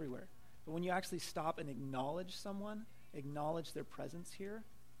 God is everywhere. But when you actually stop and acknowledge someone, acknowledge their presence here,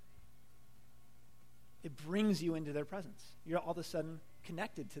 it brings you into their presence. You're all of a sudden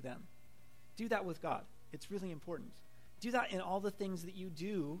connected to them. Do that with God. It's really important. Do that in all the things that you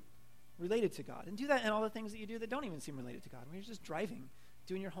do related to God. And do that in all the things that you do that don't even seem related to God. When you're just driving,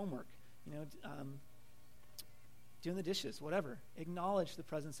 doing your homework, doing the dishes, whatever. Acknowledge the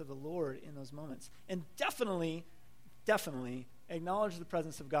presence of the Lord in those moments. And definitely acknowledge the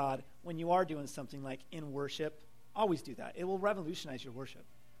presence of God when you are doing something like in worship. Always do that. It will revolutionize your worship,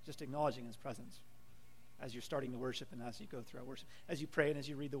 just acknowledging his presence. As you're starting to worship and as you go through our worship, as you pray and as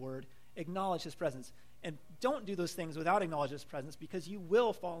you read the word, acknowledge his presence. And don't do those things without acknowledging his presence, because you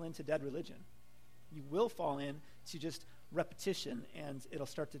will fall into dead religion. You will fall into just repetition, and it'll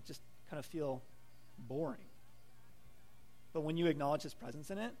start to just kind of feel boring. But when you acknowledge his presence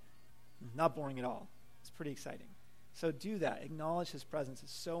in it, not boring at all. It's pretty exciting. So do that. Acknowledge his presence.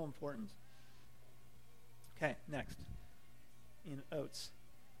 It's so important. Okay, next. In Oates.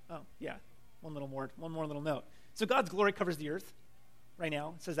 Oh, yeah. One more little note. So God's glory covers the earth right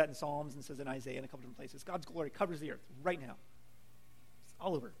now. It says that in Psalms and it says in Isaiah and a couple different places. God's glory covers the earth right now. It's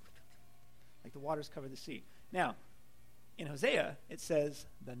all over. Like the waters cover the sea. Now, in Hosea, it says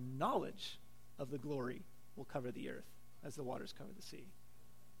the knowledge of the glory will cover the earth as the waters cover the sea.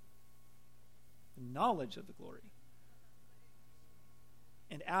 The knowledge of the glory.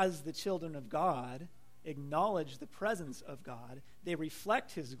 And as the children of God acknowledge the presence of God, they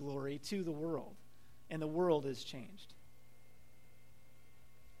reflect his glory to the world, and the world is changed.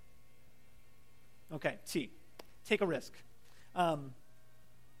 Okay, T, take a risk.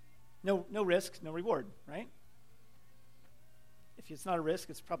 No risk, no reward, right? If it's not a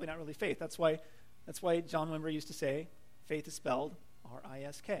risk, it's probably not really faith. That's why John Wimber used to say, faith is spelled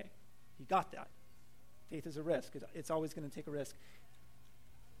R-I-S-K. He got that. Faith is a risk. It's always going to take a risk.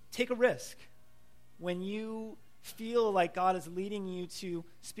 Take a risk when you feel like God is leading you to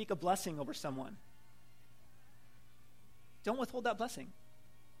speak a blessing over someone. Don't withhold that blessing.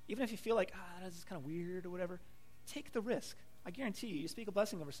 Even if you feel like, this is kind of weird or whatever, take the risk. I guarantee you speak a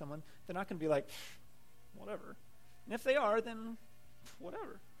blessing over someone, they're not going to be like, whatever. And if they are, then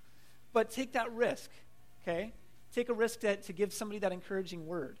whatever. But take that risk, okay? Take a risk to give somebody that encouraging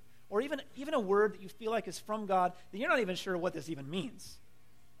word. Or even a word that you feel like is from God that you're not even sure what this even means.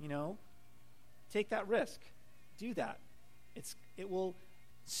 Take that risk. Do that. It will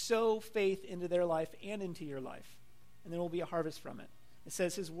sow faith into their life and into your life. And there will be a harvest from it. It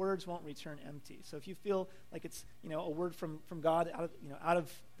says his words won't return empty. So if you feel like it's, a word from God out of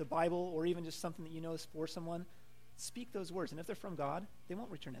the Bible, or even just something that you know is for someone, speak those words. And if they're from God, they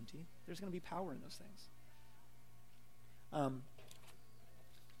won't return empty. There's going to be power in those things.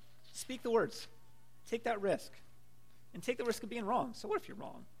 Speak the words. Take that risk. And take the risk of being wrong. So what if you're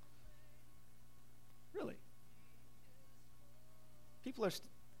wrong? Really? People are,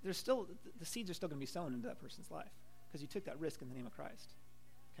 the seeds are still going to be sown into that person's life because you took that risk in the name of Christ.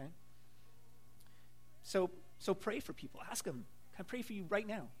 Okay? So pray for people. Ask them, can I pray for you right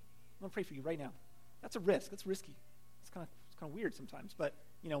now? I want to pray for you right now. That's a risk. That's risky. It's kind of weird sometimes. But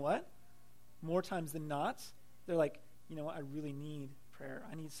you know what? More times than not, they're like, I really need prayer.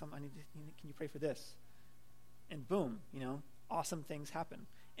 Can you pray for this? And boom, awesome things happen.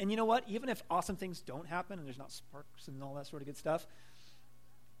 And you know what? Even if awesome things don't happen and there's not sparks and all that sort of good stuff,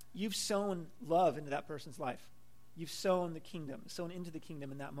 you've sown love into that person's life. You've sown into the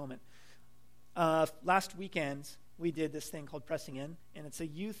kingdom in that moment. Last weekend, we did this thing called Pressing In, and it's a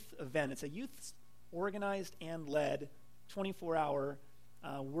youth event. It's a youth organized and led 24-hour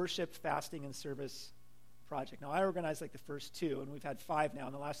worship, fasting, and service project. Now, I organized like the first 2, and we've had 5 now,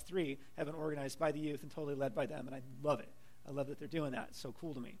 and the last 3 have been organized by the youth and totally led by them, and I love it. I love that they're doing that. It's so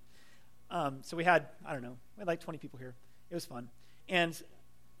cool to me. So we had like 20 people here. It was fun. And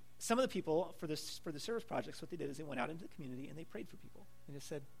some of the people for the service projects, what they did is they went out into the community and they prayed for people. They just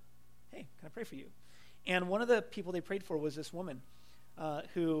said, hey, can I pray for you? And one of the people they prayed for was this woman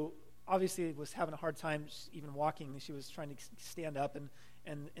who obviously was having a hard time even walking. She was trying to stand up,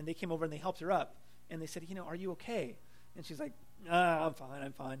 and they came over and they helped her up. And they said, are you okay? And she's like, I'm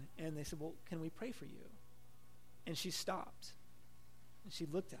fine. And they said, well, can we pray for you? And she stopped. And she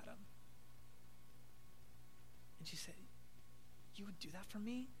looked at him. And she said, you would do that for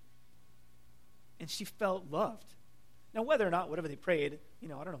me? And she felt loved. Now, whether or not, whatever they prayed, I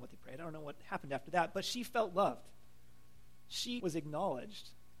don't know what they prayed. I don't know what happened after that. But she felt loved. She was acknowledged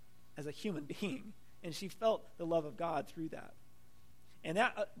as a human being. And she felt the love of God through that. And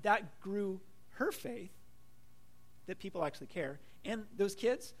that grew her faith that people actually care. And those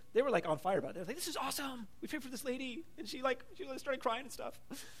kids, they were like on fire about it. They were like, this is awesome. We prayed for this lady. And she started crying and stuff.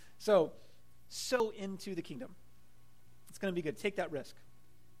 So into the kingdom. It's going to be good. Take that risk.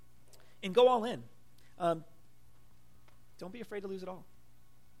 And go all in. Don't be afraid to lose it all.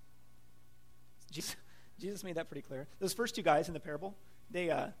 Jesus made that pretty clear. Those first two guys in the parable, they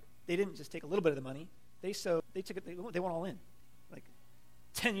didn't just take a little bit of the money. They went all in. Like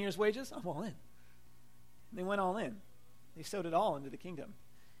 10 years' wages, I'm all in. They went all in. They sowed it all into the kingdom.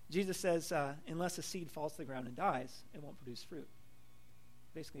 Jesus says, unless a seed falls to the ground and dies, it won't produce fruit.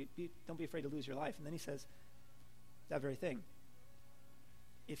 Basically, don't be afraid to lose your life. And then he says that very thing.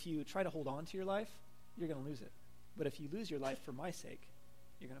 If you try to hold on to your life, you're going to lose it. But if you lose your life for my sake,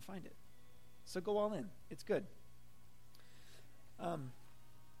 you're going to find it. So go all in. It's good.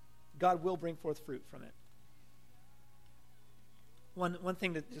 God will bring forth fruit from it. One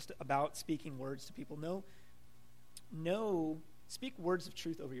thing that just about speaking words to people, speak words of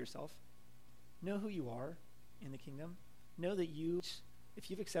truth over yourself. Know who you are in the kingdom. Know that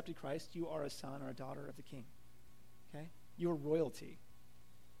if you've accepted Christ, you are a son or a daughter of the King. Okay? You're royalty.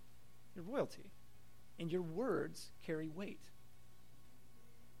 You're royalty. And your words carry weight.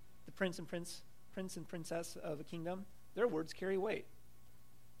 The prince and princess of a kingdom, their words carry weight.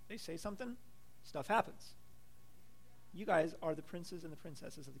 They say something, stuff happens. You guys are the princes and the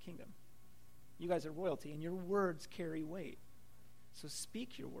princesses of the kingdom. You guys are royalty, and your words carry weight. So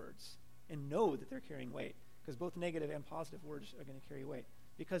speak your words and know that they're carrying weight, because both negative and positive words are going to carry weight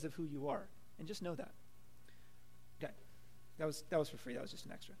because of who you are. And just know that. Okay. That was for free. That was just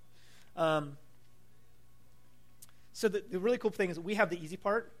an extra. So the really cool thing is that we have the easy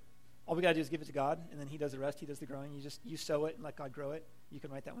part. All we got to do is give it to God, and then he does the rest. He does the growing. You sow it and let God grow it. You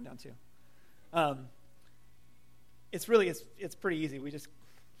can write that one down too. It's pretty easy.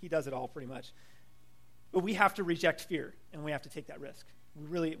 He does it all pretty much. But we have to reject fear, and we have to take that risk.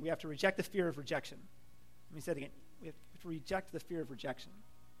 We have to reject the fear of rejection. Let me say it again. We have to reject the fear of rejection.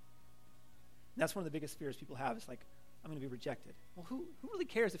 And that's one of the biggest fears people have. Is like, I'm going to be rejected. Well, who really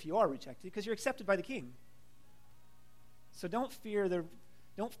cares if you are rejected? Because you're accepted by the King. So don't fear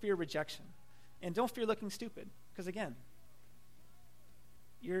rejection, and don't fear looking stupid. Because again,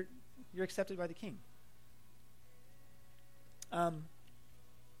 you're accepted by the King. And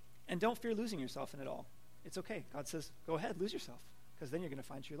don't fear losing yourself in it all. It's okay. God says, go ahead, lose yourself, because then you're going to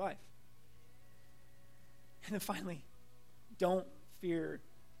find true life. And then finally, don't fear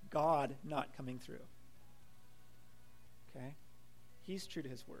God not coming through. Okay? He's true to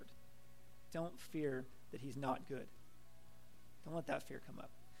his word. Don't fear that he's not good. Don't let that fear come up.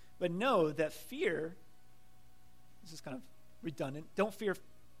 But know that fear, this is kind of redundant, don't fear.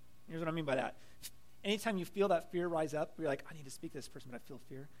 Here's what I mean by that. Anytime you feel that fear rise up, you're like, I need to speak to this person, but I feel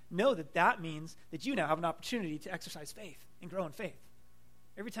fear. Know that means that you now have an opportunity to exercise faith and grow in faith.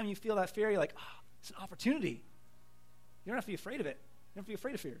 Every time you feel that fear, you're like, it's an opportunity. You don't have to be afraid of it. You don't have to be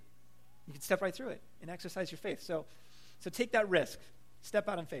afraid of fear. You can step right through it and exercise your faith. So take that risk. Step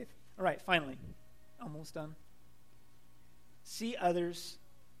out in faith. All right, finally. Almost done. See others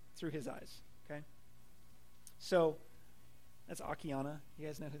through his eyes, okay? So that's Akiana. You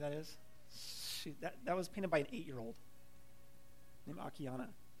guys know who that is? That was painted by an 8-year-old named Akiana.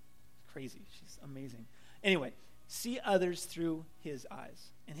 Crazy. She's amazing. Anyway, see others through his eyes.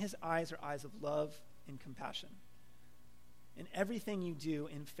 And his eyes are eyes of love and compassion. And everything you do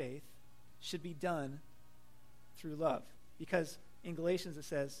in faith should be done through love. Because in Galatians it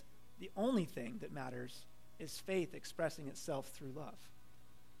says, the only thing that matters is faith expressing itself through love.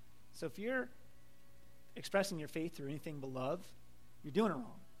 So if you're expressing your faith through anything but love, you're doing it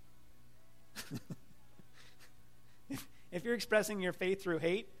wrong. If you're expressing your faith through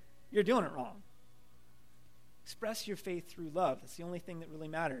hate, you're doing it wrong. Express your faith through love. That's the only thing that really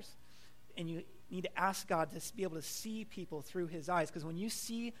matters. And you need to ask God to be able to see people through his eyes, because when you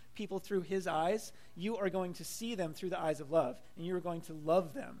see people through his eyes, you are going to see them through the eyes of love, and you are going to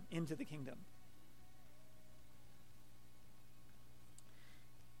love them into the kingdom.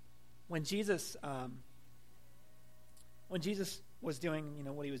 When Jesus was doing,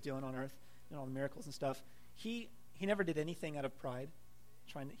 what he was doing on earth, and all the miracles and stuff, he never did anything out of pride.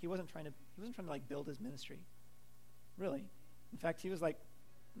 He wasn't trying to like build his ministry. really. In fact, he was like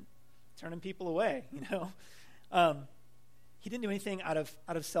turning people away, He didn't do anything out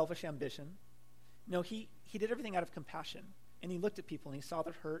of selfish ambition. No, he did everything out of compassion. And he looked at people and he saw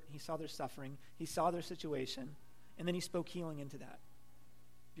their hurt, he saw their suffering, he saw their situation, and then he spoke healing into that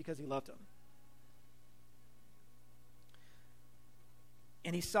because he loved them.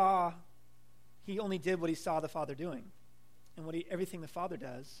 And he only did what he saw the Father doing. And everything the Father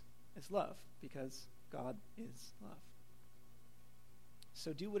does is love, because God is love.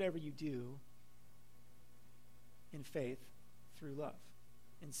 So do whatever you do in faith through love,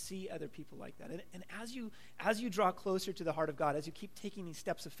 and see other people like that. And as you draw closer to the heart of God, as you keep taking these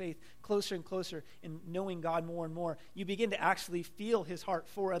steps of faith closer and closer and knowing God more and more, you begin to actually feel his heart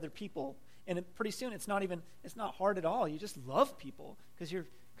for other people. And pretty soon it's not hard at all. You just love people because you're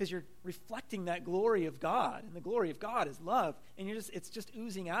reflecting that glory of God, and the glory of God is love, and it's just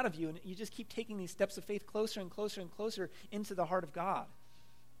oozing out of you, and you just keep taking these steps of faith closer and closer and closer into the heart of God.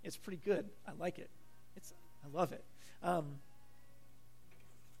 It's pretty good. I like it. I love it. Do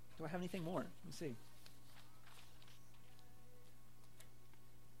I have anything more? Let me see.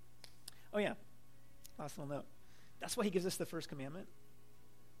 Oh yeah, last little note. That's why he gives us the first commandment.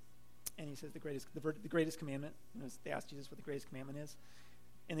 And he says the greatest commandment. They asked Jesus what the greatest commandment is.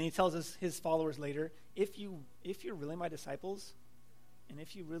 And then he tells us, his followers later, if you're really my disciples, and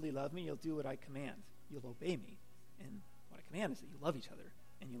if you really love me, you'll do what I command. You'll obey me. And what I command is that you love each other,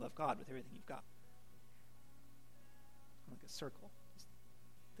 and you love God with everything you've got. Like a circle.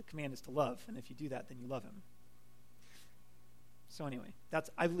 The command is to love, and if you do that, then you love him. So anyway,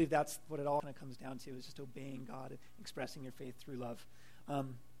 I believe that's what it all kind of comes down to, is just obeying God, expressing your faith through love.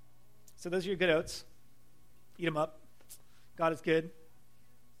 So those are your good oats. Eat them up. God is good.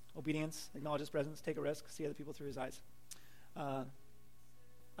 Obedience, acknowledge his presence, take a risk, see other people through his eyes. I'd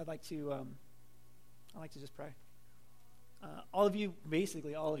like to just pray. All of you,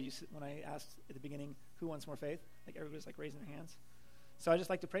 when I asked at the beginning who wants more faith, like everybody was like raising their hands. So I just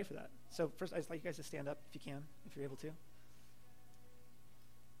like to pray for that. So first, I'd just like you guys to stand up if you can, if you're able to.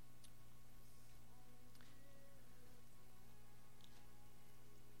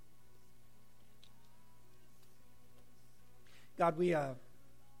 God, we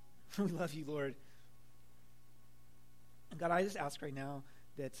love you, Lord. And God, I just ask right now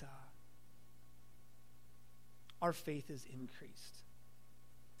that our faith is increased.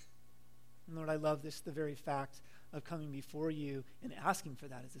 And Lord, I love the very fact of coming before you and asking for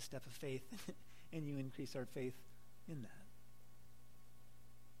that as a step of faith, and you increase our faith in that.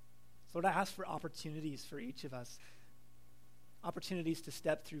 So Lord, I ask for opportunities for each of us, opportunities to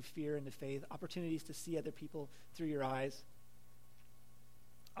step through fear into faith, opportunities to see other people through your eyes,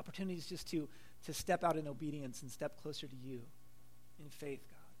 opportunities just to step out in obedience and step closer to you in faith,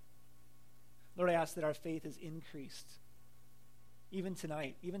 God. Lord, I ask that our faith is increased even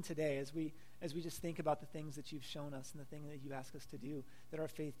tonight, even today, as we just think about the things that you've shown us and the thing that you ask us to do, that our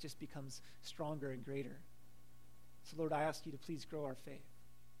faith just becomes stronger and greater. So Lord, I ask you to please grow our faith.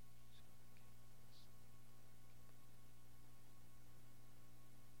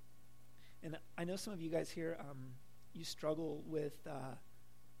 And I know some of you guys here, you struggle with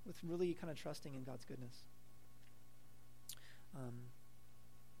really kind of trusting in God's goodness.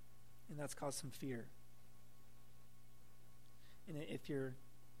 And that's caused some fear. And if you're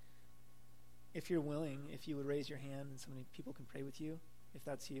willing, if you would raise your hand and so many people can pray with you, if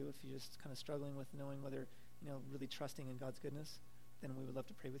that's you, if you're just kind of struggling with knowing whether, really trusting in God's goodness, then we would love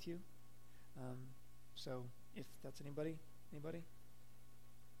to pray with you. So if that's anybody?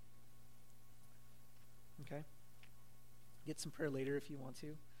 Okay. Get some prayer later if you want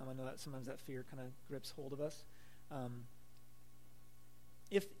to. I know that sometimes that fear kind of grips hold of us.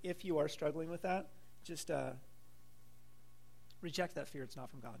 If you are struggling with that, just reject that fear. It's not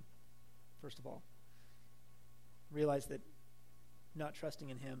from God, first of all. Realize that not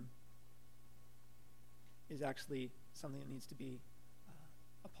trusting in him is actually something that needs to be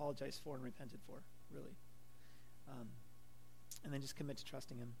apologized for and repented for, really. And then just commit to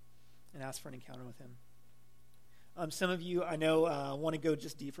trusting him and ask for an encounter with him. Some of you, I know, want to go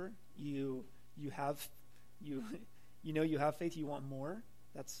just deeper. You have faith. You want more.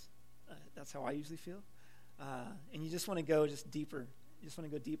 That's how I usually feel. And you just want to go just deeper. You just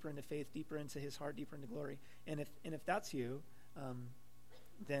want to go deeper into faith, deeper into his heart, deeper into glory. And if that's you,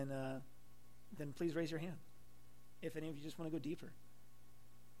 then please raise your hand. If any of you just want to go deeper.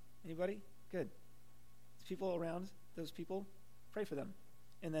 Anybody? Good. People around those people, pray for them.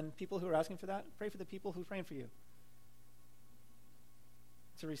 And then people who are asking for that, pray for the people who are praying for you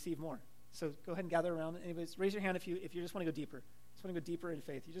to receive more. So go ahead and gather around. Anyways, raise your hand if you just want to go deeper. Just want to go deeper in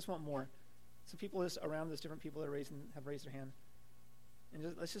faith. You just want more. some people just around those different people that have raised their hand.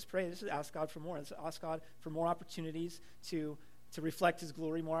 And let's just pray. Let's just ask God for more. Let's ask God for more opportunities to reflect his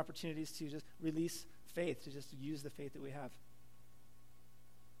glory, more opportunities to just release faith, to just use the faith that we have.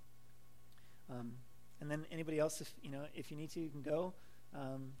 And then anybody else, if you need to, you can go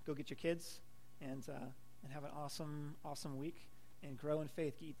get your kids and have an awesome week and grow in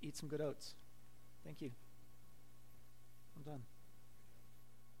faith. Eat some good oats. Thank you. I'm done.